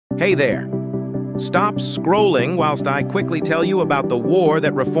Hey there. Stop scrolling whilst I quickly tell you about the war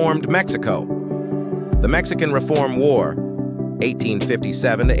that reformed Mexico. The Mexican Reform War,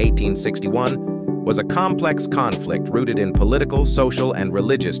 1857 to 1861, was a complex conflict rooted in political, social, and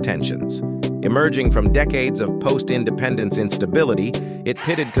religious tensions. Emerging from decades of post-independence instability, it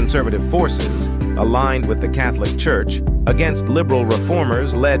pitted conservative forces, aligned with the Catholic Church, against liberal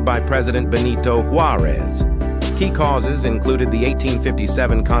reformers led by President Benito Juarez. Key causes included the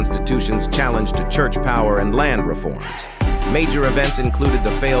 1857 Constitution's challenge to church power and land reforms. Major events included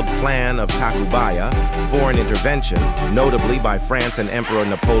the failed Plan of Tacubaya, foreign intervention, notably by France and Emperor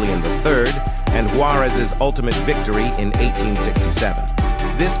Napoleon III, and Juarez's ultimate victory in 1867.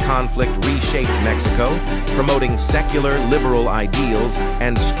 This conflict reshaped Mexico, promoting secular liberal ideals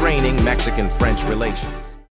and straining Mexican-French relations.